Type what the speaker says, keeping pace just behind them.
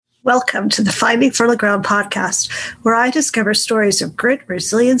Welcome to the Finding Fertile Ground podcast, where I discover stories of grit,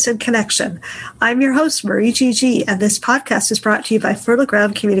 resilience, and connection. I'm your host, Marie G. And this podcast is brought to you by Fertile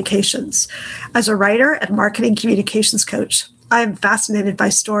Ground Communications. As a writer and marketing communications coach, I am fascinated by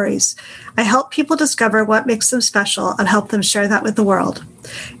stories. I help people discover what makes them special and help them share that with the world.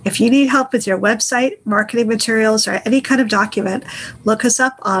 If you need help with your website, marketing materials, or any kind of document, look us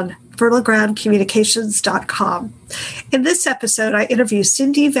up on fertilegroundcommunications.com. In this episode, I interview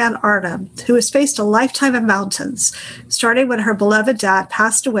Cindy Van Arnhem, who has faced a lifetime of mountains, starting when her beloved dad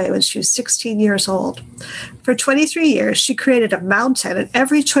passed away when she was 16 years old. For 23 years, she created a mountain in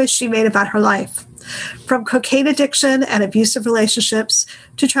every choice she made about her life. From cocaine addiction and abusive relationships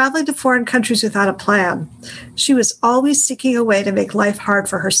to traveling to foreign countries without a plan, she was always seeking a way to make life hard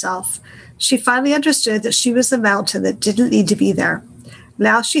for herself. She finally understood that she was the mountain that didn't need to be there.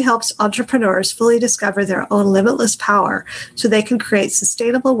 Now she helps entrepreneurs fully discover their own limitless power so they can create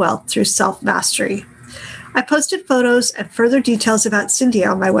sustainable wealth through self-mastery. I posted photos and further details about Cindy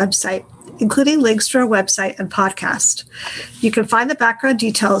on my website, including links to our website and podcast. You can find the background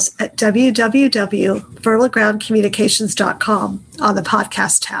details at www.fertilegroundcommunications.com on the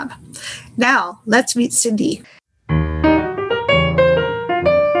podcast tab. Now, let's meet Cindy.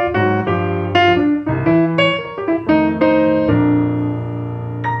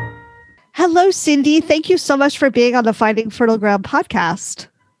 Hello, Cindy. Thank you so much for being on the Finding Fertile Ground podcast.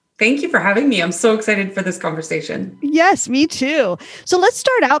 Thank you for having me. I'm so excited for this conversation. Yes, me too. So let's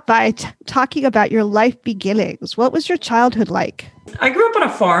start out by talking about your life beginnings. What was your childhood like? I grew up on a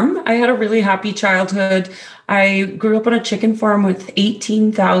farm. I had a really happy childhood. I grew up on a chicken farm with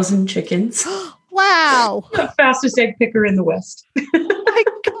 18,000 chickens. Wow. The fastest egg picker in the West. Oh my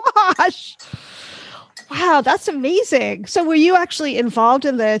gosh. Wow, that's amazing. So were you actually involved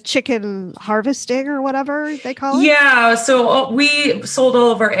in the chicken harvesting or whatever they call it? Yeah. So we sold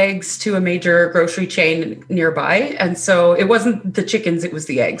all of our eggs to a major grocery chain nearby. And so it wasn't the chickens, it was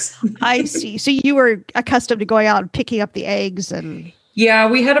the eggs. I see. So you were accustomed to going out and picking up the eggs and... Yeah,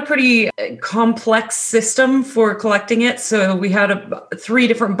 we had a pretty complex system for collecting it. So we had 3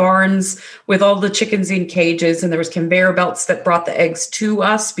 different barns with all the chickens in cages, and there was conveyor belts that brought the eggs to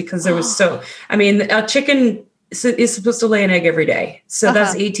us because there was a chicken is supposed to lay an egg every day. So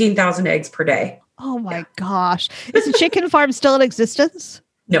that's 18,000 eggs per day. Oh my gosh. Is the chicken farm still in existence?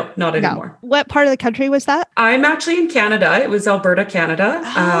 No, not anymore. What part of the country was that? I'm actually in Canada. It was Alberta, Canada.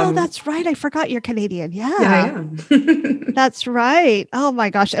 Oh, that's right. I forgot you're Canadian. Yeah, I am. That's right. Oh my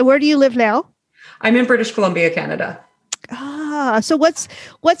gosh. And where do you live now? I'm in British Columbia, Canada. So what's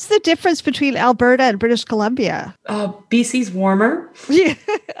the difference between Alberta and British Columbia? BC's warmer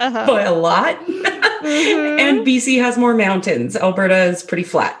Uh-huh. by a lot. And BC has more mountains. Alberta is pretty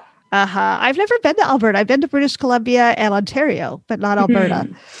flat. I've never been to Alberta. I've been to British Columbia and Ontario, but not Alberta.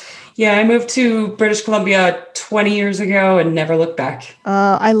 Yeah, I moved to British Columbia 20 years ago and never looked back.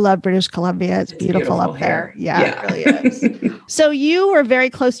 I love British Columbia. It's beautiful up there. Yeah, it really is. So you were very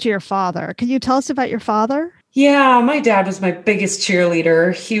close to your father. Can you tell us about your father? Yeah, my dad was my biggest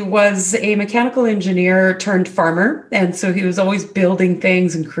cheerleader. He was a mechanical engineer turned farmer. And so he was always building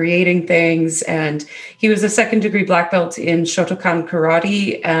things and creating things. And he was a 2nd degree black belt in Shotokan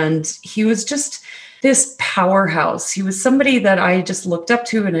karate. And he was just this powerhouse. He was somebody that I just looked up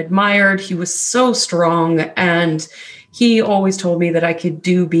to and admired. He was so strong. And he always told me that I could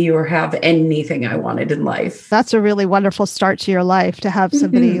do, be, or have anything I wanted in life. That's a really wonderful start to your life to have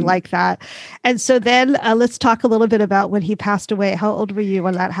somebody like that. And so then let's talk a little bit about when he passed away. How old were you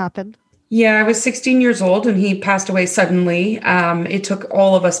when that happened? Yeah, I was 16 years old and he passed away suddenly. It took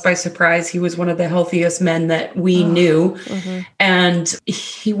all of us by surprise. He was one of the healthiest men that we knew. And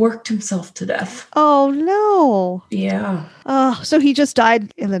he worked himself to death. Oh, no. Yeah. So he just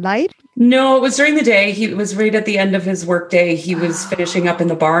died in the night? No, it was during the day. He was right at the end of his workday. He was finishing up in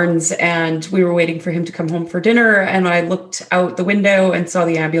the barns and we were waiting for him to come home for dinner. And I looked out the window and saw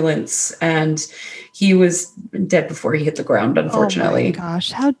the ambulance and he was dead before he hit the ground, unfortunately. Oh my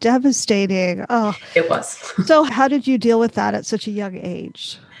gosh, how devastating. Oh, it was. So how did you deal with that at such a young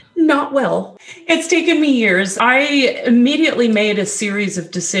age? Not well. It's taken me years. I immediately made a series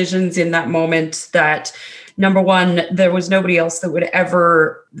of decisions in that moment that, number one, there was nobody else that would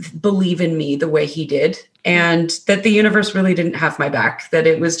ever believe in me the way he did. And that the universe really didn't have my back, that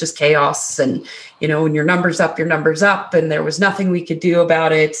it was just chaos. And, when your number's up, and there was nothing we could do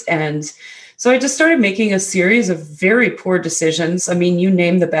about it. And so I just started making a series of very poor decisions. I mean, you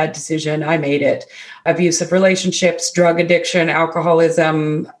name the bad decision, I made it. Abusive relationships, drug addiction,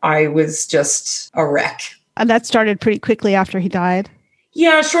 alcoholism. I was just a wreck. And that started pretty quickly after he died?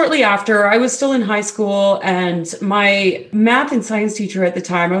 Yeah, shortly after, I was still in high school, and my math and science teacher at the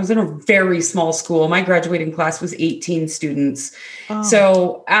time, I was in a very small school. My graduating class was 18 students. Oh.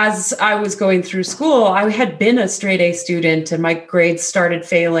 So as I was going through school, I had been a straight A student and my grades started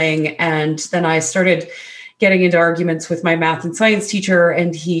failing. And then I started getting into arguments with my math and science teacher,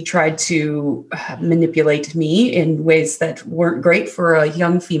 and he tried to manipulate me in ways that weren't great for a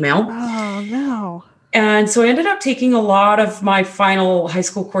young female. Oh, no. And so I ended up taking a lot of my final high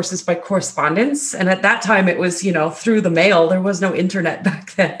school courses by correspondence. And at that time, it was, through the mail. There was no internet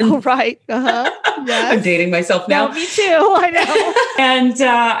back then. Oh, right. Uh-huh. Yes. I'm dating myself now. No, me too. I know. And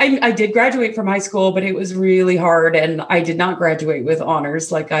I did graduate from high school, but it was really hard. And I did not graduate with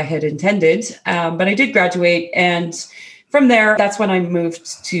honors like I had intended. But I did graduate. And from there, that's when I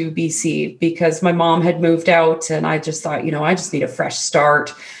moved to BC because my mom had moved out. And I just thought, I just need a fresh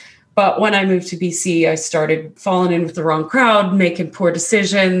start. But when I moved to BC, I started falling in with the wrong crowd, making poor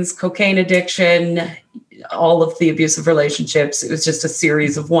decisions, cocaine addiction, all of the abusive relationships. It was just a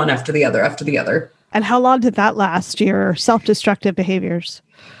series of one after the other. And how long did that last, your self-destructive behaviors?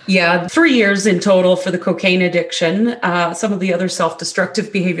 Yeah, 3 years in total for the cocaine addiction. Some of the other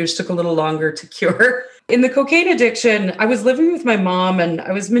self-destructive behaviors took a little longer to cure. In the cocaine addiction, I was living with my mom and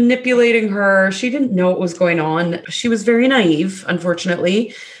I was manipulating her. She didn't know what was going on. She was very naive,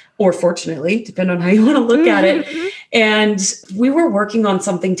 unfortunately. Or fortunately, depending on how you want to look at it. And we were working on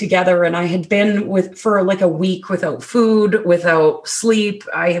something together, and I had been for like a week without food, without sleep.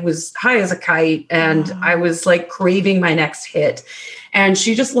 I was high as a kite, and I was like craving my next hit. And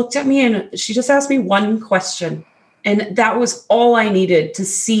she just looked at me and she just asked me one question. And that was all I needed to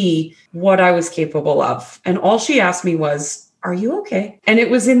see what I was capable of. And all she asked me was, "Are you okay?" And it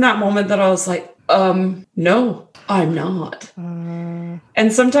was in that moment that I was like, no, I'm not.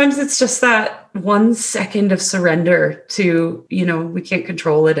 And sometimes it's just that 1 second of surrender to, we can't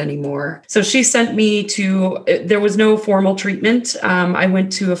control it anymore. So she sent me there was no formal treatment. I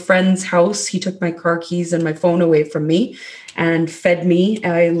went to a friend's house. He took my car keys and my phone away from me and fed me.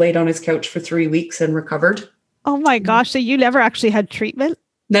 I laid on his couch for 3 weeks and recovered. Oh my gosh. So you never actually had treatment?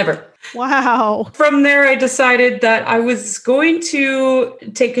 Never. Wow. From there, I decided that I was going to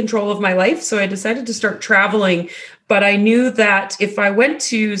take control of my life. So I decided to start traveling. But I knew that if I went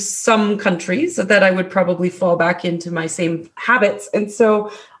to some countries, that I would probably fall back into my same habits. And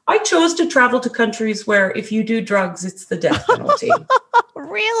so I chose to travel to countries where if you do drugs, it's the death penalty.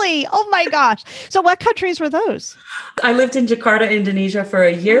 Really? Oh my gosh. So what countries were those? I lived in Jakarta, Indonesia for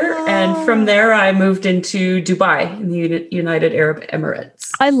a year. Oh. And from there, I moved into Dubai in the United Arab Emirates.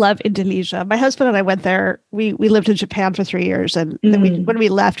 I love Indonesia. My husband and I went there. We lived in Japan for 3 years. And then when we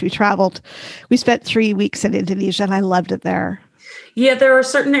left, we traveled. We spent 3 weeks in Indonesia and I loved it there. Yeah, there are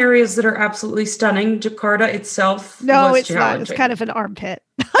certain areas that are absolutely stunning. Jakarta itself No, it's not. It's kind of an armpit.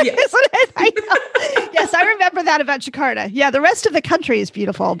 Yes. Yes, I remember that about Jakarta. Yeah, the rest of the country is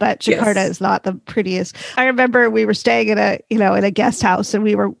beautiful, but Jakarta is not the prettiest. I remember we were staying in a guest house and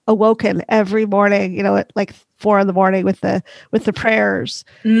we were awoken every morning, at like 4 a.m. with the prayers.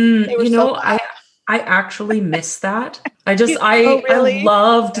 I actually miss that. I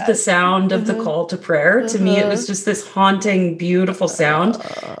loved the sound of the call to prayer. To me, it was just this haunting, beautiful sound.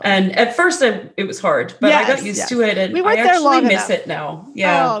 And at first it was hard, but I got used to it and I actually miss it now.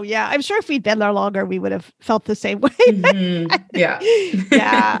 Yeah. Oh yeah. I'm sure if we'd been there longer, we would have felt the same way. Yeah.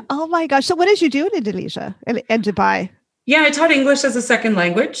 Yeah. Oh my gosh. So what did you do in Indonesia and Dubai? Yeah, I taught English as a second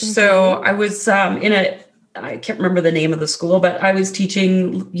language. So I was I can't remember the name of the school, but I was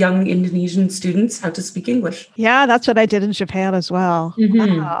teaching young Indonesian students how to speak English. Yeah, that's what I did in Japan as well.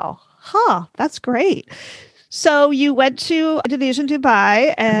 Wow. Huh. That's great. So you went to Indonesia and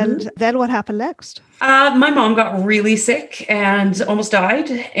Dubai, and then what happened next? My mom got really sick and almost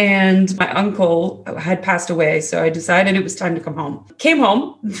died, and my uncle had passed away. So I decided it was time to come home. Came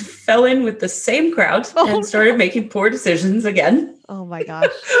home, fell in with the same crowd, and started making poor decisions again. Oh my gosh.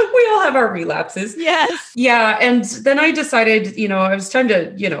 We all have our relapses. Yes. Yeah. And then I decided, it was time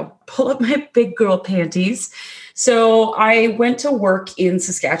to, pull up my big girl panties. So I went to work in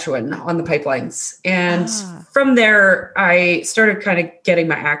Saskatchewan on the pipelines. And from there, I started kind of getting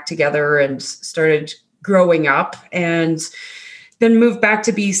my act together and started growing up and then moved back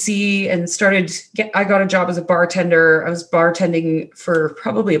to BC and I got a job as a bartender. I was bartending for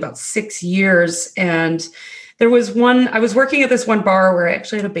probably about 6 years. And I was working at this one bar where I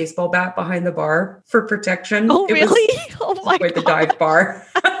actually had a baseball bat behind the bar for protection. Oh, really? Oh my God. The dive bar.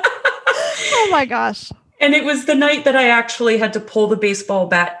 Oh my gosh. And it was the night that I actually had to pull the baseball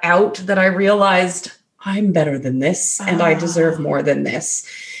bat out that I realized I'm better than this and I deserve more than this.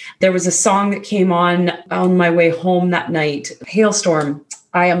 There was a song that came on my way home that night, Hailstorm,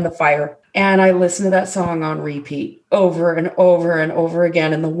 I Am the Fire. And I listened to that song on repeat over and over and over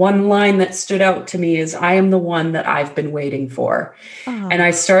again. And the one line that stood out to me is, I am the one that I've been waiting for. Oh. And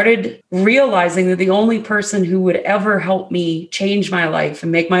I started realizing that the only person who would ever help me change my life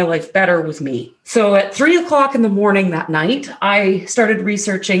and make my life better was me. So at 3:00 in the morning that night, I started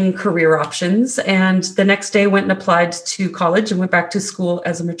researching career options. And the next day went and applied to college and went back to school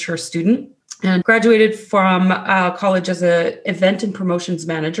as a mature student. And graduated from college as an event and promotions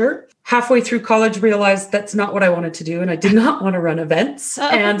manager. Halfway through college, realized that's not what I wanted to do. And I did not want to run events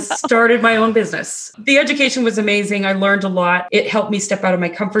and started my own business. The education was amazing. I learned a lot. It helped me step out of my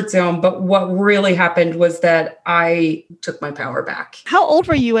comfort zone. But what really happened was that I took my power back. How old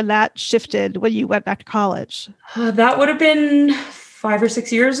were you when that shifted, when you went back to college? That would have been 5 or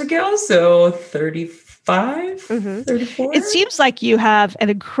 6 years ago. So 35, 34. It seems like you have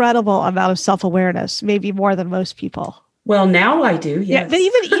an incredible amount of self-awareness, maybe more than most people. Well, now I do. Yes. Yeah, but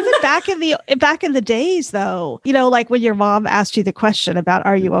even back in the days, though, like when your mom asked you the question about,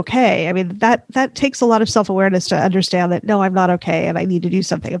 are you okay? I mean, that takes a lot of self-awareness to understand that, no, I'm not okay. And I need to do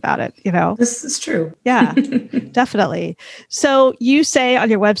something about it. This is true. Yeah, definitely. So you say on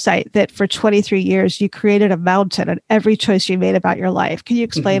your website that for 23 years, you created a mountain in every choice you made about your life. Can you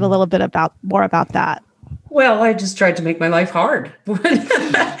explain a little bit more about that? Well, I just tried to make my life hard.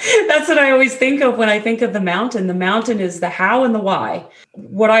 That's what I always think of when I think of the mountain. The mountain is the how and the why.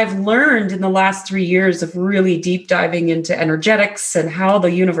 What I've learned in the last 3 years of really deep diving into energetics and how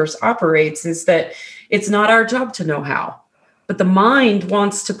the universe operates is that it's not our job to know how, but the mind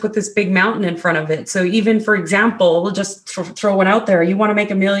wants to put this big mountain in front of it. So even, for example, we'll just throw one out there. You want to make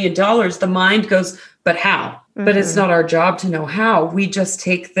 $1 million. The mind goes, but how? But it's not our job to know how. We just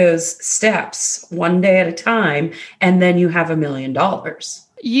take those steps one day at a time, and then you have $1 million.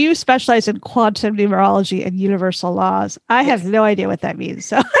 You specialize in quantum numerology and universal laws. I have no idea what that means.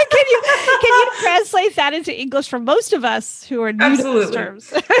 So can you translate that into English for most of us who are new to those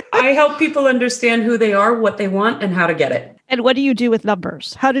terms? I help people understand who they are, what they want, and how to get it. And what do you do with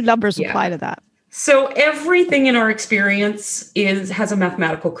numbers? How do numbers apply to that? So everything in our experience has a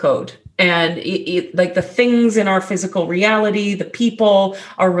mathematical code. And like the things in our physical reality, the people,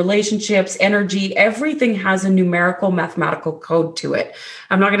 our relationships, energy, everything has a numerical mathematical code to it.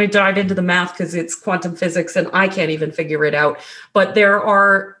 I'm not going to dive into the math because it's quantum physics and I can't even figure it out. But there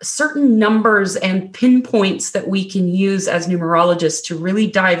are certain numbers and pinpoints that we can use as numerologists to really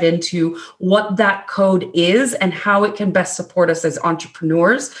dive into what that code is and how it can best support us as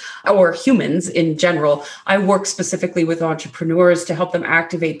entrepreneurs or humans in general. I work specifically with entrepreneurs to help them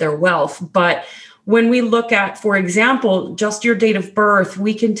activate their wealth. But when we look at, for example, just your date of birth,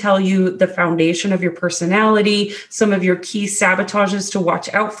 we can tell you the foundation of your personality, some of your key sabotages to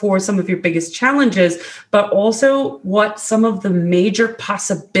watch out for, some of your biggest challenges, but also what some of the major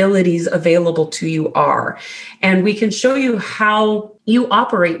possibilities available to you are. And we can show you how you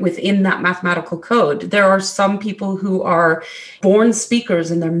operate within that mathematical code. There are some people who are born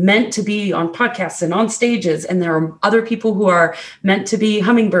speakers and they're meant to be on podcasts and on stages. And there are other people who are meant to be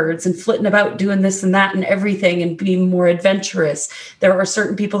hummingbirds and flitting about doing this and that and everything and being more adventurous. There are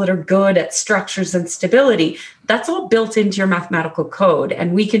certain people that are good at structures and stability. That's all built into your mathematical code.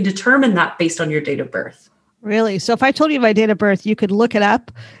 And we can determine that based on your date of birth. Really? So if I told you my date of birth, you could look it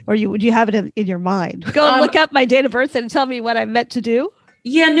up, or would you have it in your mind? Go and look up my date of birth and tell me what I'm meant to do?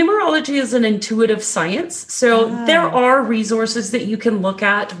 Yeah, numerology is an intuitive science. So there are resources that you can look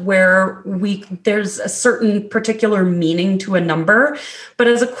at where there's a certain particular meaning to a number. But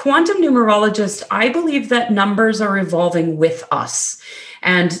as a quantum numerologist, I believe that numbers are evolving with us.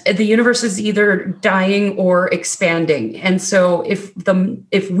 And the universe is either dying or expanding. And so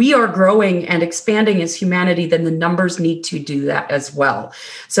if we are growing and expanding as humanity, then the numbers need to do that as well.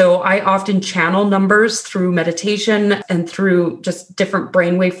 So I often channel numbers through meditation and through just different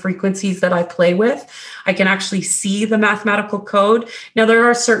brainwave frequencies that I play with. I can actually see the mathematical code. Now, there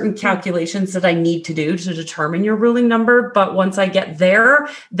are certain calculations that I need to do to determine your ruling number. But once I get there,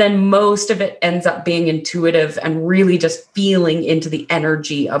 then most of it ends up being intuitive and really just feeling into the energy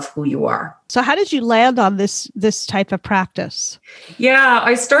of who you are. So how did you land on this type of practice? Yeah,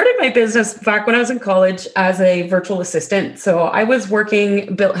 I started my business back when I was in college as a virtual assistant. So I was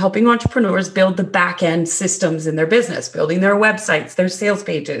helping entrepreneurs build the back-end systems in their business, building their websites, their sales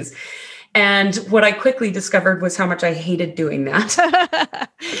pages. And what I quickly discovered was how much I hated doing that.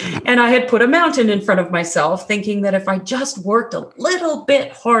 And I had put a mountain in front of myself, thinking that if I just worked a little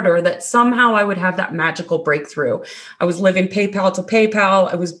bit harder, that somehow I would have that magical breakthrough. I was living PayPal to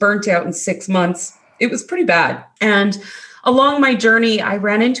PayPal. I was burnt out in 6 months. It was pretty bad. And Along my journey, I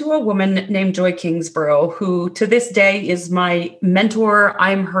ran into a woman named Joy Kingsborough, who to this day is my mentor.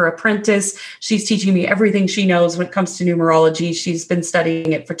 I'm her apprentice. She's teaching me everything she knows when it comes to numerology. She's been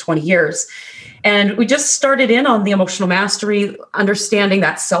studying it for 20 years. And we just started in on the emotional mastery, understanding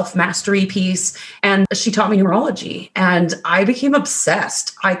that self-mastery piece. And she taught me numerology. And I became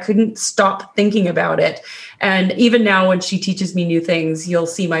obsessed. I couldn't stop thinking about it. And even now, when she teaches me new things, you'll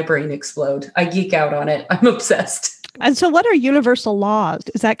see my brain explode. I geek out on it. I'm obsessed. And so what are universal laws?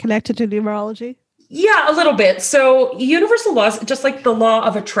 Is that connected to numerology? Yeah, a little bit. So universal laws, just like the law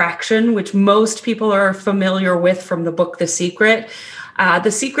of attraction, which most people are familiar with from the book, The Secret.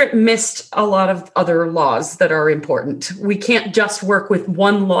 The Secret missed a lot of other laws that are important. We can't just work with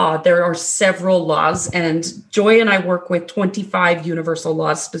one law. There are several laws, and Joy and I work with 25 universal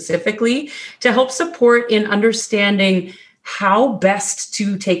laws specifically to help support in understanding how best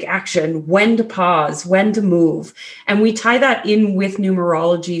to take action, when to pause, when to move. And we tie that in with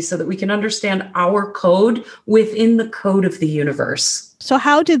numerology so that we can understand our code within the code of the universe. So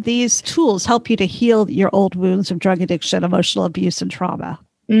how did these tools help you to heal your old wounds of drug addiction, emotional abuse, and trauma?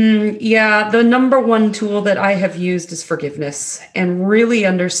 Yeah, the number one tool that I have used is forgiveness, and really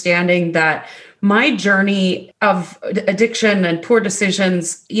understanding that my journey of addiction and poor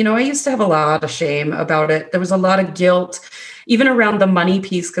decisions, I used to have a lot of shame about it. There was a lot of guilt, even around the money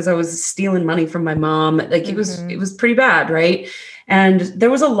piece, because I was stealing money from my mom. Like it was pretty bad, right? And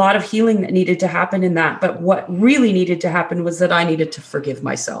there was a lot of healing that needed to happen in that. But what really needed to happen was that I needed to forgive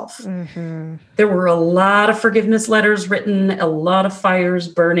myself. Mm-hmm. There were a lot of forgiveness letters written, a lot of fires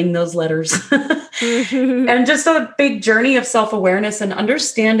burning those letters. And just a big journey of self-awareness and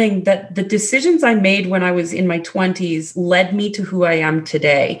understanding that the decisions I made when I was in my 20s led me to who I am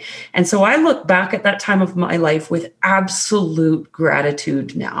today. And so I look back at that time of my life with absolute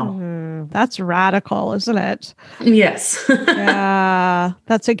gratitude now. That's radical, isn't it? Yes. Yeah,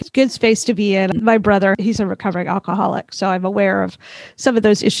 that's a good space to be in. My brother, he's a recovering alcoholic, so I'm aware of some of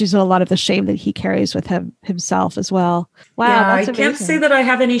those issues and a lot of the shame that he carries with himself as well. Wow, yeah, that's I amazing. can't say that I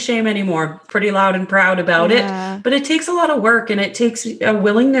have any shame anymore. Pretty loud and proud about it, but it takes a lot of work, and it takes a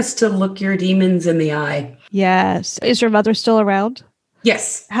willingness to look your demons in the eye. Yes. Is your mother still around?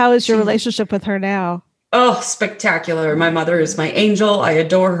 Yes. How is your relationship with her now? Oh, spectacular. My mother is my angel. I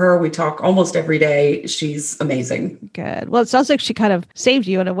adore her. We talk almost every day. She's amazing. Good. Well, it sounds like she kind of saved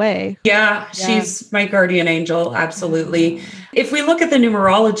you in a way. Yeah, she's my guardian angel. Absolutely. If we look at the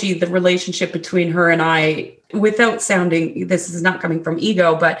numerology, the relationship between her and I, without sounding, this is not coming from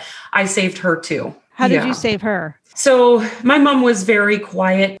ego, but I saved her too. How did you save her? So my mom was very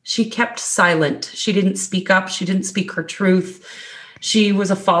quiet. She kept silent. She didn't speak up. She didn't speak her truth. She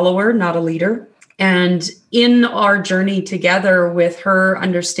was a follower, not a leader. And in our journey together, with her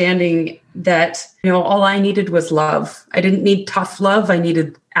understanding that, all I needed was love. I didn't need tough love. I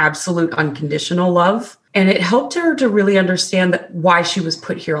needed absolute unconditional love. And it helped her to really understand that why she was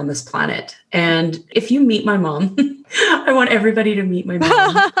put here on this planet. And if you meet my mom, I want everybody to meet my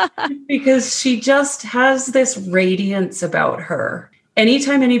mom because she just has this radiance about her.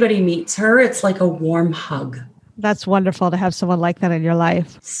 Anytime anybody meets her, it's like a warm hug. That's wonderful to have someone like that in your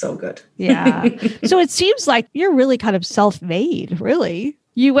life. So good. Yeah. So it seems like you're really kind of self-made, really.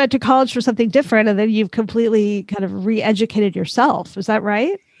 You went to college for something different and then you've completely kind of re-educated yourself. Is that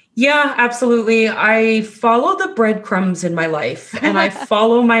right? Yeah, absolutely. I follow the breadcrumbs in my life and I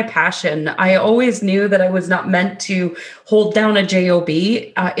follow my passion. I always knew that I was not meant to hold down a job.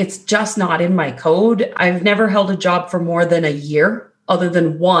 It's just not in my code. I've never held a job for more than a year. Other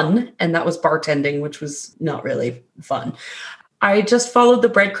than one, and that was bartending, which was not really fun. I just followed the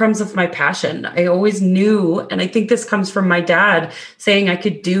breadcrumbs of my passion. I always knew, and I think this comes from my dad saying I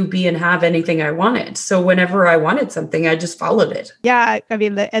could do, be, and have anything I wanted. So whenever I wanted something, I just followed it. Yeah. I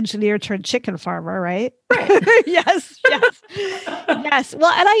mean, the engineer turned chicken farmer, right? Right. Yes. Yes.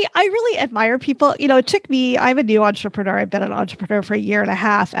 Well, and I really admire people. It took me, I'm a new entrepreneur. I've been an entrepreneur for a year and a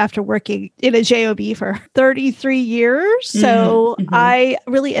half after working in a job for 33 years. So I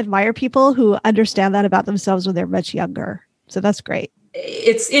really admire people who understand that about themselves when they're much younger. So that's great.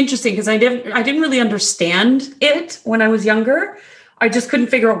 It's interesting because I didn't really understand it when I was younger. I just couldn't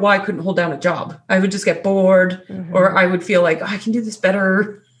figure out why I couldn't hold down a job. I would just get bored or I would feel like, I can do this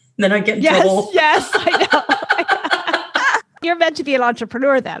better. And then I get in trouble. Yes, I know. You're meant to be an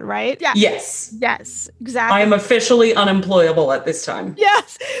entrepreneur then, right? Yeah. Yes, exactly. I am officially unemployable at this time.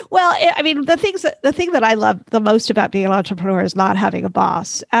 Yes. Well, I mean, the thing that I love the most about being an entrepreneur is not having a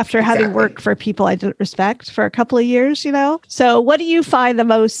boss after having worked for people I didn't respect for a couple of years, So what do you find the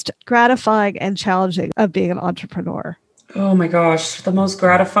most gratifying and challenging of being an entrepreneur? Oh my gosh. The most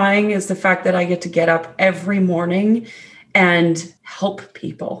gratifying is the fact that I get to get up every morning and help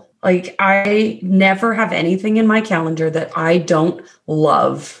people. Like, I never have anything in my calendar that I don't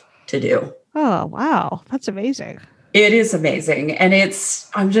love to do. Oh, wow. That's amazing. It is amazing. And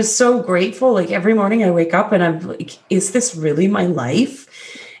I'm just so grateful. Like, every morning I wake up and I'm like, is this really my life?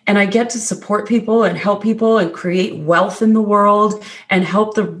 And I get to support people and help people and create wealth in the world and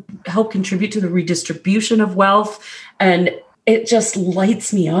help contribute to the redistribution of wealth. And it just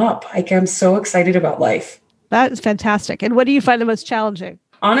lights me up. Like, I'm so excited about life. That is fantastic. And what do you find the most challenging?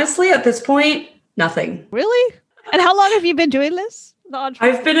 Honestly, at this point, nothing. Really? And how long have you been doing this?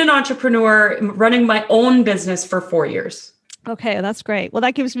 I've been an entrepreneur running my own business for 4 years. Okay, that's great. Well,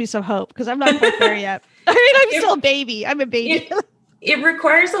 that gives me some hope because I'm not quite there yet. I mean, I'm still a baby. I'm a baby. It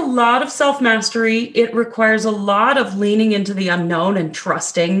requires a lot of self-mastery. It requires a lot of leaning into the unknown and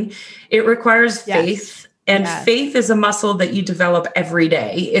trusting. It requires faith. And faith is a muscle that you develop every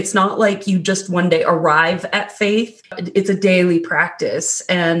day. It's not like you just one day arrive at faith. It's a daily practice.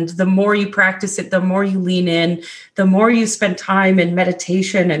 And the more you practice it, the more you lean in, the more you spend time in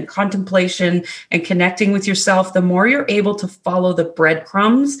meditation and contemplation and connecting with yourself, the more you're able to follow the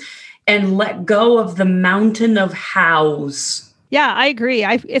breadcrumbs and let go of the mountain of hows. Yeah, I agree.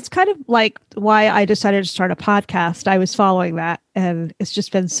 It's kind of like why I decided to start a podcast. I was following that, and it's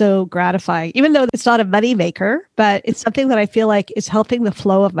just been so gratifying, even though it's not a money maker, but it's something that I feel like is helping the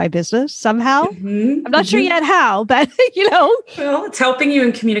flow of my business somehow. I'm not sure yet how, but Well, it's helping you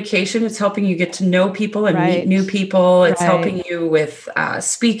in communication. It's helping you get to know people and meet new people. It's helping you with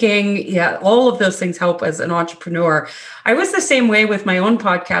speaking. Yeah, all of those things help as an entrepreneur. I was the same way with my own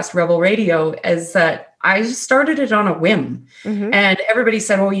podcast, Rebel Radio, as that I started it on a whim. And everybody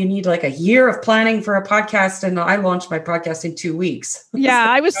said, oh, you need like a year of planning for a podcast. And I launched my podcast in 2 weeks. Yeah,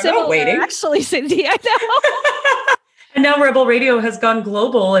 I was similar, waiting. Actually, Cindy, I know. And now Rebel Radio has gone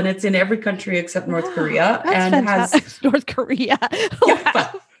global and it's in every country except North Korea. That's and fantastic. Has North Korea.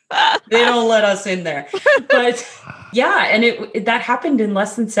 Yeah, they don't let us in there. But yeah, and that happened in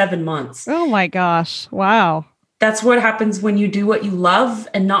less than 7 months. Oh my gosh. Wow. That's what happens when you do what you love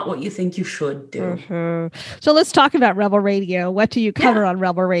and not what you think you should do. So let's talk about Rebel Radio. What do you cover on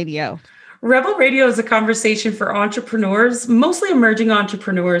Rebel Radio? Rebel Radio is a conversation for entrepreneurs, mostly emerging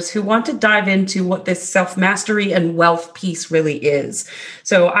entrepreneurs who want to dive into what this self-mastery and wealth piece really is.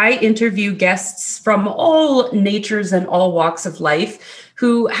 So I interview guests from all natures and all walks of life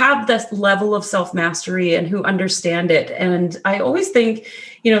who have this level of self-mastery and who understand it. And I always think,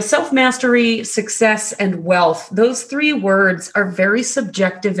 self-mastery, success, and wealth, those 3 words are very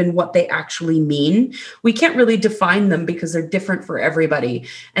subjective in what they actually mean. We can't really define them because they're different for everybody.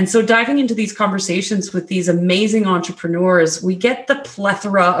 And so diving into these conversations with these amazing entrepreneurs, we get the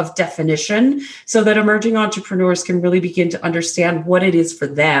plethora of definition so that emerging entrepreneurs can really begin to understand what it is for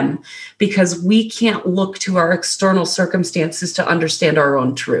them, because we can't look to our external circumstances to understand our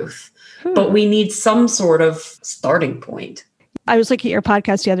own truth. But we need some sort of starting point. I was looking at your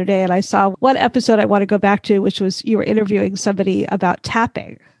podcast the other day and I saw one episode I want to go back to, which was you were interviewing somebody about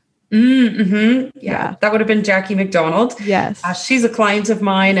tapping. Yeah, that would have been Jackie McDonald. Yes. She's a client of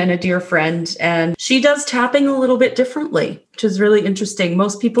mine and a dear friend, and she does tapping a little bit differently, which is really interesting.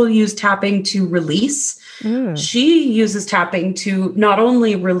 Most people use tapping to release. She uses tapping to not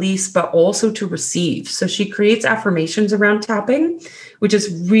only release, but also to receive. So she creates affirmations around tapping, which is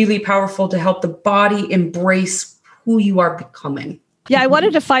really powerful to help the body embrace who you are becoming. Yeah, I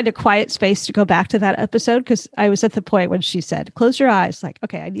wanted to find a quiet space to go back to that episode because I was at the point when she said, close your eyes. Like,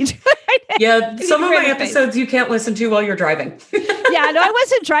 okay, I need to. Some of my episodes you can't listen to while you're driving. Yeah, no, I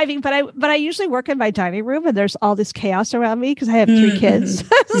wasn't driving, but I usually work in my dining room and there's all this chaos around me because I have 3 kids.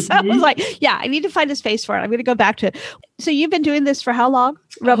 So I was like, I need to find a space for it. I'm going to go back to it. So you've been doing this for how long?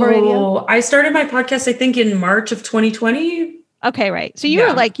 Rebel Radio? I started my podcast, I think, in March of 2020. Okay, right. So you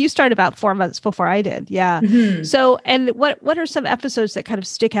were you started about 4 months before I did. Yeah. So, and what are some episodes that kind of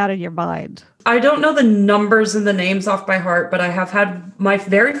stick out in your mind? I don't know the numbers and the names off by heart, but I have had my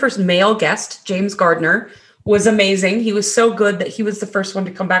very first male guest, James Gardner, was amazing. He was so good that he was the first one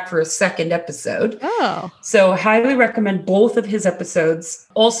to come back for a second episode. Oh. So highly recommend both of his episodes.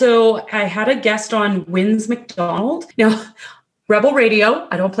 Also, I had a guest on Wins McDonald. Now, Rebel Radio,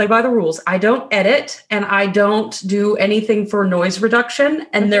 I don't play by the rules. I don't edit and I don't do anything for noise reduction.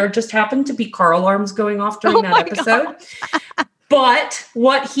 And there just happened to be car alarms going off during that episode. But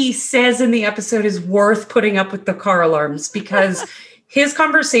what he says in the episode is worth putting up with the car alarms because his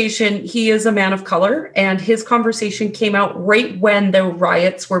conversation, he is a man of color, and his conversation came out right when the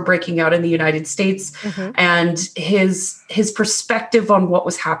riots were breaking out in the United States. And his perspective on what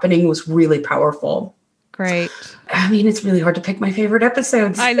was happening was really powerful. Great. I mean, it's really hard to pick my favorite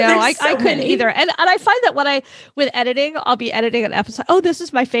episodes. I know. I couldn't either. And I find that with editing, I'll be editing an episode. Oh, this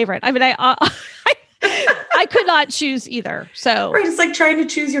is my favorite. I mean, I could not choose either. So right, it's like trying to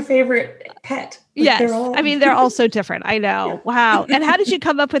choose your favorite pet. Like yes. They're all so different. I know. Wow. And how did you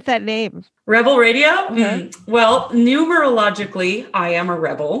come up with that name? Rebel Radio? Well, numerologically, I am a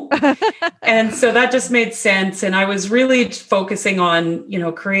rebel. And so that just made sense. And I was really focusing on,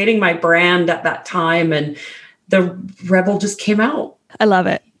 creating my brand at that time. And the rebel just came out. I love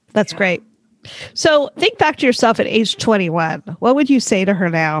it. That's great. So think back to yourself at age 21. What would you say to her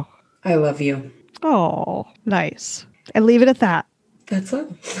now? I love you. Oh, nice. And leave it at that. That's it.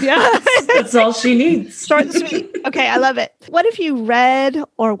 Yeah. That's all she needs. Short and sweet. Okay, I love it. What have you read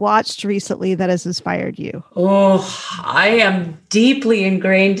or watched recently that has inspired you? Oh, I am deeply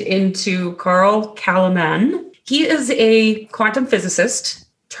ingrained into Carl Kalaman. He is a quantum physicist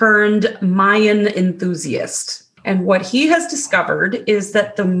turned Mayan enthusiast. And what he has discovered is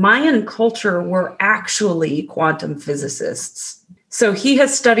that the Mayan culture were actually quantum physicists. So he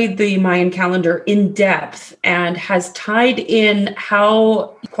has studied the Mayan calendar in depth and has tied in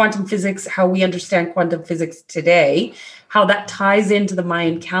how quantum physics, how we understand quantum physics today, how that ties into the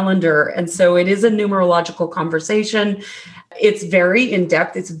Mayan calendar. And so it is a numerological conversation. It's very in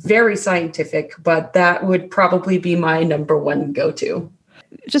depth. It's very scientific, but that would probably be my number one go-to.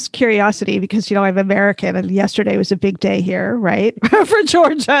 Just curiosity, because, I'm American and yesterday was a big day here, right? For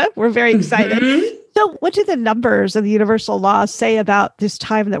Georgia. We're very excited. Mm-hmm. So what do the numbers and the universal laws say about this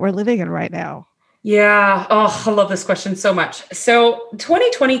time that we're living in right now? Yeah. Oh, I love this question so much. So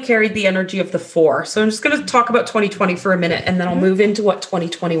 2020 carried the energy of the 4. So I'm just going to talk about 2020 for a minute, and then I'll move into what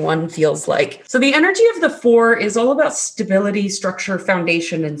 2021 feels like. So the energy of the 4 is all about stability, structure,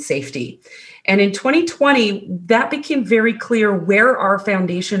 foundation, and safety. And in 2020, that became very clear where our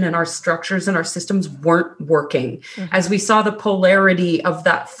foundation and our structures and our systems weren't working. As we saw the polarity of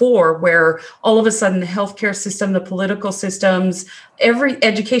that 4, where all of a sudden the healthcare system, the political systems, every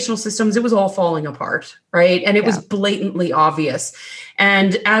educational systems, it was all falling apart, right? And it was blatantly obvious.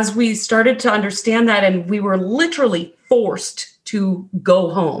 And as we started to understand that, and we were literally forced to go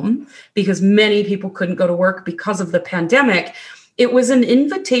home because many people couldn't go to work because of the pandemic, it was an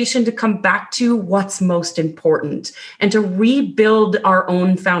invitation to come back to what's most important and to rebuild our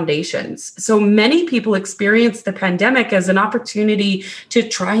own foundations. So many people experience the pandemic as an opportunity to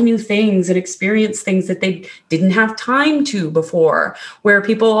try new things and experience things that they didn't have time to before, where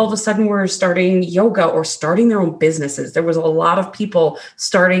people all of a sudden were starting yoga or starting their own businesses. There was a lot of people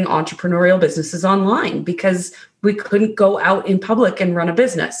starting entrepreneurial businesses online because we couldn't go out in public and run a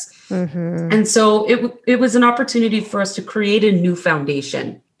business. Mm-hmm. And so it was an opportunity for us to create a new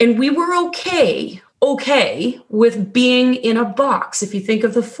foundation. And we were okay with being in a box. If you think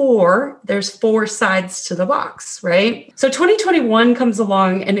of the 4, there's 4 sides to the box, right? So 2021 comes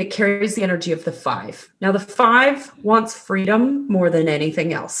along and it carries the energy of the 5. Now the 5 wants freedom more than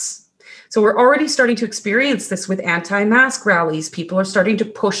anything else. So we're already starting to experience this with anti-mask rallies. People are starting to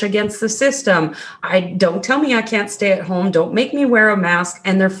push against the system. Don't tell me I can't stay at home. Don't make me wear a mask.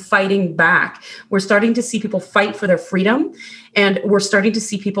 And they're fighting back. We're starting to see people fight for their freedom. And we're starting to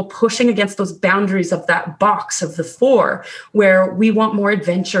see people pushing against those boundaries of that box of the 4, where we want more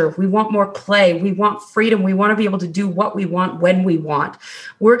adventure, we want more play, we want freedom, we want to be able to do what we want when we want.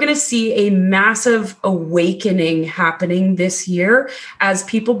 We're going to see a massive awakening happening this year as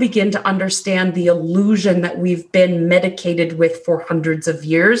people begin to understand the illusion that we've been medicated with for hundreds of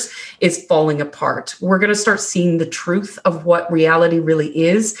years is falling apart. We're going to start seeing the truth of what reality really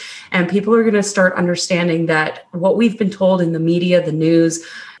is. And people are going to start understanding that what we've been told in the media, the news,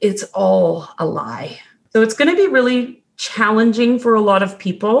 it's all a lie. So it's going to be really challenging for a lot of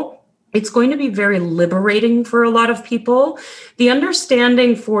people. It's going to be very liberating for a lot of people. The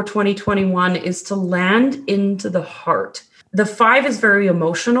understanding for 2021 is to land into the heart. The 5 is very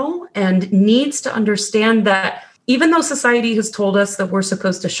emotional and needs to understand that even though society has told us that we're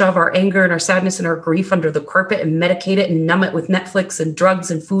supposed to shove our anger and our sadness and our grief under the carpet and medicate it and numb it with Netflix and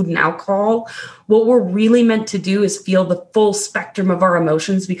drugs and food and alcohol, what we're really meant to do is feel the full spectrum of our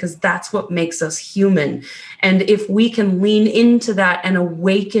emotions, because that's what makes us human. And if we can lean into that and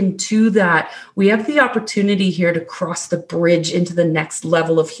awaken to that, we have the opportunity here to cross the bridge into the next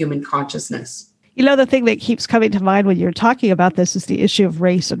level of human consciousness. The thing that keeps coming to mind when you're talking about this is the issue of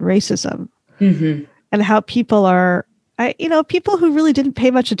race and racism. Mm-hmm. And how people are, people who really didn't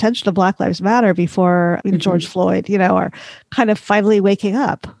pay much attention to Black Lives Matter before George Floyd, are kind of finally waking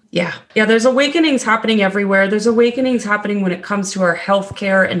up. Yeah. There's awakenings happening everywhere. There's awakenings happening when it comes to our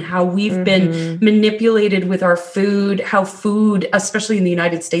healthcare and how we've been manipulated with our food, how food, especially in the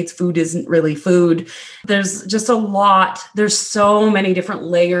United States, food isn't really food. There's just a lot. There's so many different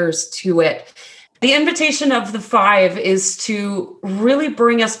layers to it. The invitation of the 5 is to really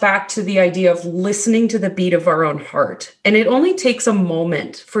bring us back to the idea of listening to the beat of our own heart. And it only takes a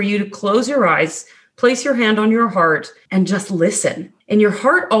moment for you to close your eyes, place your hand on your heart, and just listen. And your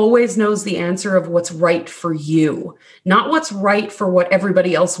heart always knows the answer of what's right for you, not what's right for what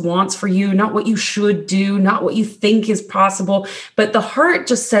everybody else wants for you, not what you should do, not what you think is possible, but the heart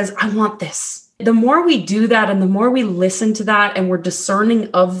just says, I want this. The more we do that and the more we listen to that and we're discerning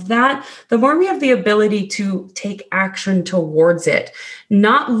of that, the more we have the ability to take action towards it,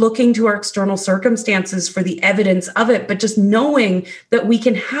 not looking to our external circumstances for the evidence of it, but just knowing that we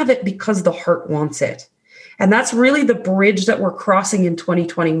can have it because the heart wants it. And that's really the bridge that we're crossing in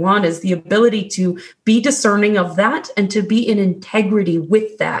 2021 is the ability to be discerning of that and to be in integrity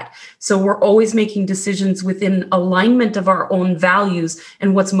with that. So we're always making decisions within alignment of our own values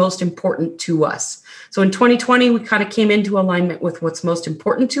and what's most important to us. So in 2020, we kind of came into alignment with what's most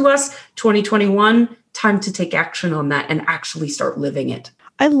important to us. 2021, time to take action on that and actually start living it.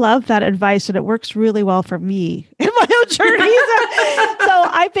 I love that advice, and it works really well for me in my own journey. So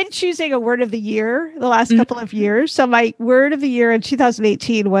I've been choosing a word of the year the last couple of years. So my word of the year in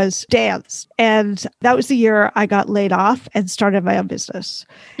 2018 was dance. And that was the year I got laid off and started my own business.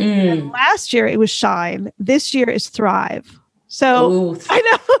 And last year it was shine. This year is thrive. So I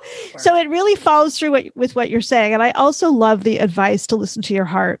know. So it really follows through with what you're saying. And I also love the advice to listen to your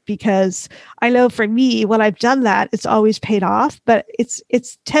heart, because I know for me, when I've done that, it's always paid off. But it's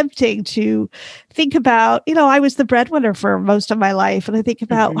tempting to think about, I was the breadwinner for most of my life. And I think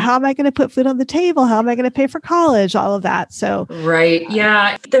about how am I going to put food on the table? How am I going to pay for college? All of that. So right.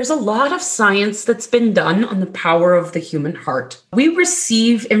 Yeah. There's a lot of science that's been done on the power of the human heart. We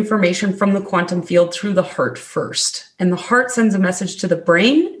receive information from the quantum field through the heart first. And the heart sends a message to the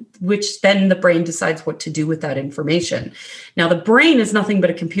brain, which then the brain decides what to do with that information. Now, the brain is nothing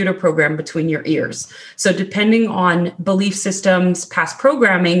but a computer program between your ears. So depending on belief systems, past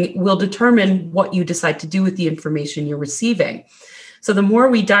programming will determine what you decide to do with the information you're receiving. So the more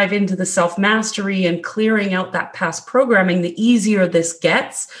we dive into the self-mastery and clearing out that past programming, the easier this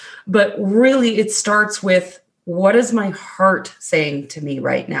gets. But really, it starts with, what is my heart saying to me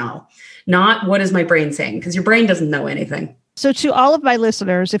right now? Not what is my brain saying, because your brain doesn't know anything. So to all of my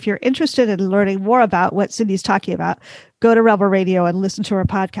listeners, if you're interested in learning more about what Cindy's talking about, go to Rebel Radio and listen to her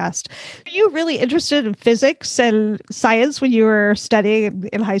podcast. Are you really interested in physics and science when you were studying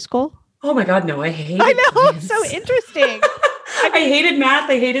in high school? Oh my God, no, I hate it. I know, it's so interesting. I hated math.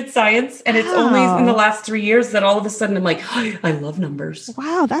 I hated science. And it's only in the last 3 years that all of a sudden I'm like, oh, I love numbers.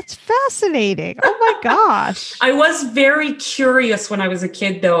 Wow, that's fascinating. Oh my gosh. I was very curious when I was a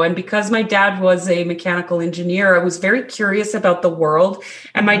kid, though. And because my dad was a mechanical engineer, I was very curious about the world.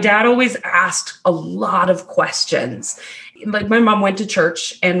 And my dad always asked a lot of questions. Like my mom went to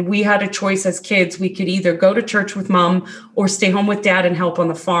church and we had a choice as kids. We could either go to church with mom or stay home with dad and help on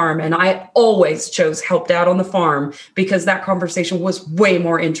the farm. And I always chose help dad on the farm because that conversation was way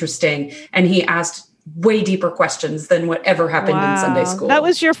more interesting. And he asked way deeper questions than whatever happened in Sunday school. That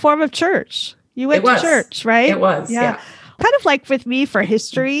was your form of church. You went to church, right? It was, yeah. Kind of like with me for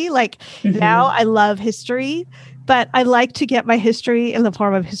history, like now I love history, but I like to get my history in the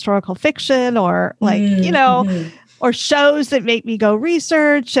form of historical fiction or like, or shows that make me go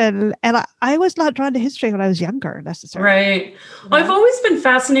research. And I was not drawn to history when I was younger, necessarily. Right. Well, I've always been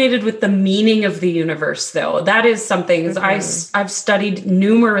fascinated with the meaning of the universe, though. That is something. I've studied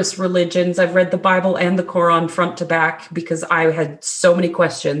numerous religions. I've read the Bible and the Quran front to back because I had so many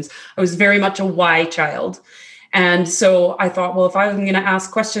questions. I was very much a why child. And so I thought, well, if I'm going to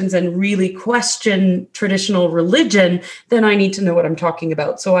ask questions and really question traditional religion, then I need to know what I'm talking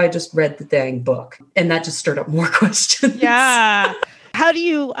about. So I just read the dang book and that just stirred up more questions. Yeah. How do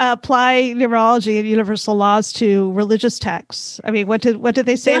you apply numerology and universal laws to religious texts? I mean, what did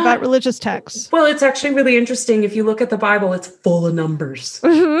they say about religious texts? Well, it's actually really interesting. If you look at the Bible, it's full of numbers.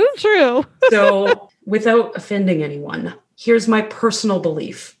 True. So without offending anyone, here's my personal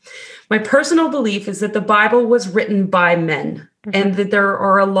belief. My personal belief is that the Bible was written by men and that there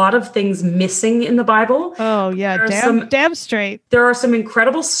are a lot of things missing in the Bible. Oh, yeah. Damn straight. There are some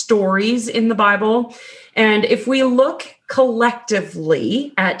incredible stories in the Bible. And if we look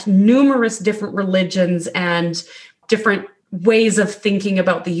collectively at numerous different religions and different ways of thinking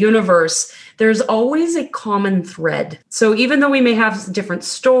about the universe, there's always a common thread. So even though we may have different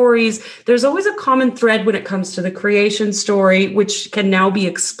stories, there's always a common thread when it comes to the creation story, which can now be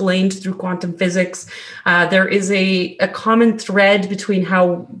explained through quantum physics. There is a common thread between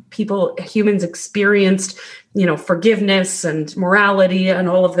how humans experienced, forgiveness and morality and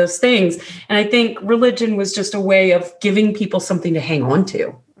all of those things. And I think religion was just a way of giving people something to hang on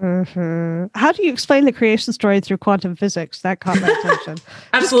to. Mm-hmm. How do you explain the creation story through quantum physics? That caught my attention.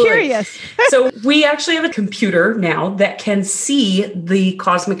 Absolutely. Just curious. So we actually have a computer now that can see the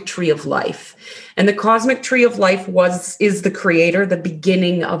cosmic tree of life. And the cosmic tree of life is the creator, the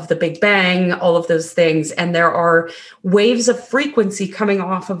beginning of the Big Bang, all of those things. And there are waves of frequency coming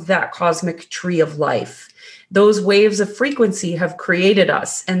off of that cosmic tree of life. Those waves of frequency have created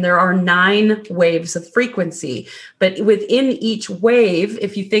us, and there are 9 waves of frequency. But within each wave,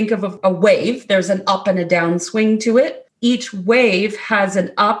 if you think of a wave, there's an up and a down swing to it. Each wave has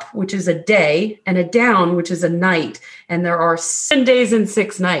an up, which is a day, and a down, which is a night. And there are 7 days and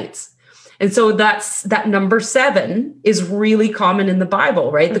 6 nights. And so that number 7 is really common in the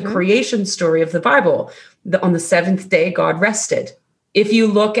Bible, right? Mm-hmm. The creation story of the Bible. On the 7th day, God rested. If you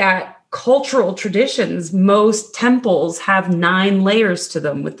look at cultural traditions, most temples have 9 layers to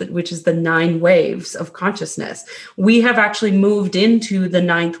them, which is the 9 waves of consciousness. We have actually moved into the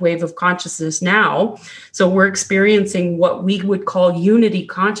 9th wave of consciousness now. So we're experiencing what we would call unity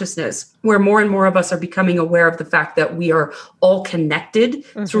consciousness, where more and more of us are becoming aware of the fact that we are all connected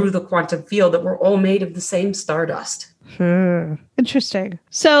through the quantum field, that we're all made of the same stardust. Interesting.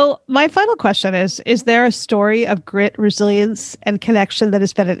 So my final question is there a story of grit, resilience, and connection that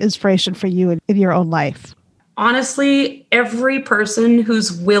has been an inspiration for you in your own life? Honestly, every person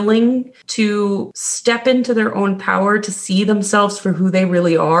who's willing to step into their own power, to see themselves for who they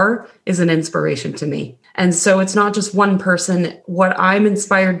really are, is an inspiration to me. And so it's not just one person. What I'm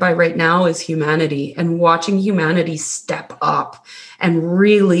inspired by right now is humanity, and watching humanity step up and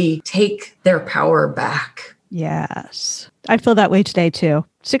really take their power back. Yes. I feel that way today too.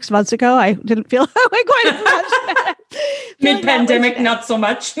 6 months ago, I didn't feel that way quite as much. Mid-pandemic, not so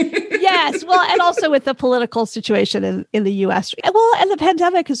much. Yes. Well, and also with the political situation in the U.S. Well, and the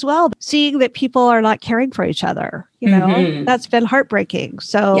pandemic as well, seeing that people are not caring for each other, that's been heartbreaking.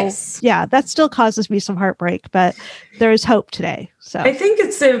 So yes. Yeah, that still causes me some heartbreak, but there is hope today. So I think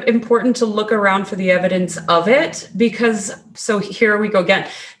it's important to look around for the evidence of it, because so here we go again.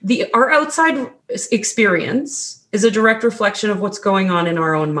 Our outside experience is a direct reflection of what's going on in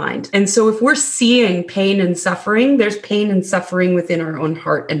our own mind. And so if we're seeing pain and suffering, there's pain and suffering within our own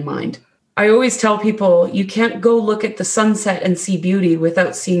heart and mind. I always tell people, you can't go look at the sunset and see beauty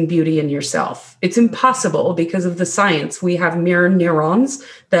without seeing beauty in yourself. It's impossible because of the science. We have mirror neurons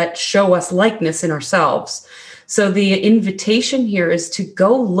that show us likeness in ourselves. So the invitation here is to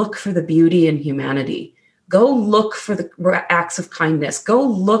go look for the beauty in humanity. Go look for the acts of kindness. Go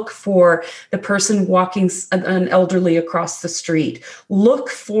look for the person walking an elderly across the street. Look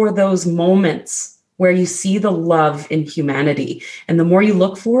for those moments where you see the love in humanity. And the more you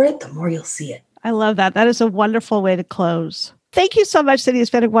look for it, the more you'll see it. I love that. That is a wonderful way to close. Thank you so much, Cindy. It's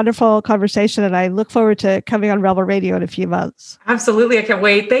been a wonderful conversation, and I look forward to coming on Rebel Radio in a few months. Absolutely. I can't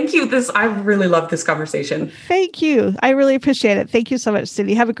wait. Thank you. I really love this conversation. Thank you. I really appreciate it. Thank you so much,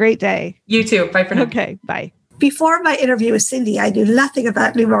 Cindy. Have a great day. You too. Bye for now. Okay. Bye. Before my interview with Cindy, I knew nothing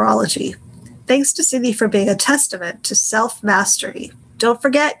about numerology. Thanks to Cindy for being a testament to self-mastery. Don't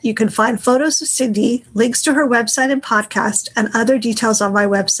forget, you can find photos of Cindy, links to her website and podcast, and other details on my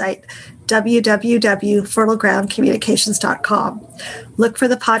website, www.fertilegroundcommunications.com. Look for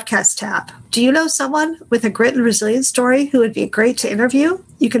the podcast tab. Do you know someone with a grit and resilience story who would be great to interview?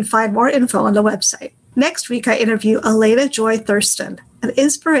 You can find more info on the website. Next week, I interview Elena Joy Thurston, an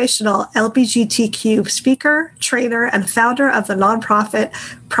inspirational LGBTQ speaker, trainer, and founder of the nonprofit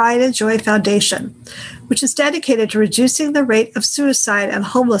Pride and Joy Foundation, which is dedicated to reducing the rate of suicide and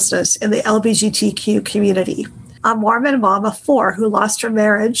homelessness in the LGBTQ community. A Mormon mom of 4 who lost her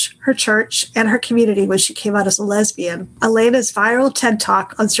marriage, her church, and her community when she came out as a lesbian. Elena's viral TED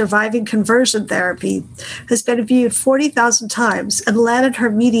Talk on surviving conversion therapy has been viewed 40,000 times and landed her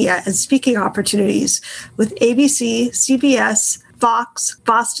media and speaking opportunities with ABC, CBS, Fox,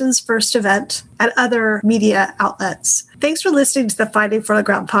 Boston's First Event, and other media outlets. Thanks for listening to the Finding Fertile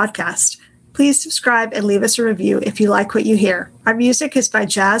Ground podcast. Please subscribe and leave us a review if you like what you hear. Our music is by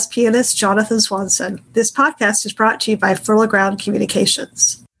jazz pianist Jonathan Swanson. This podcast is brought to you by Fertile Ground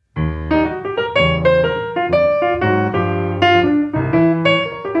Communications.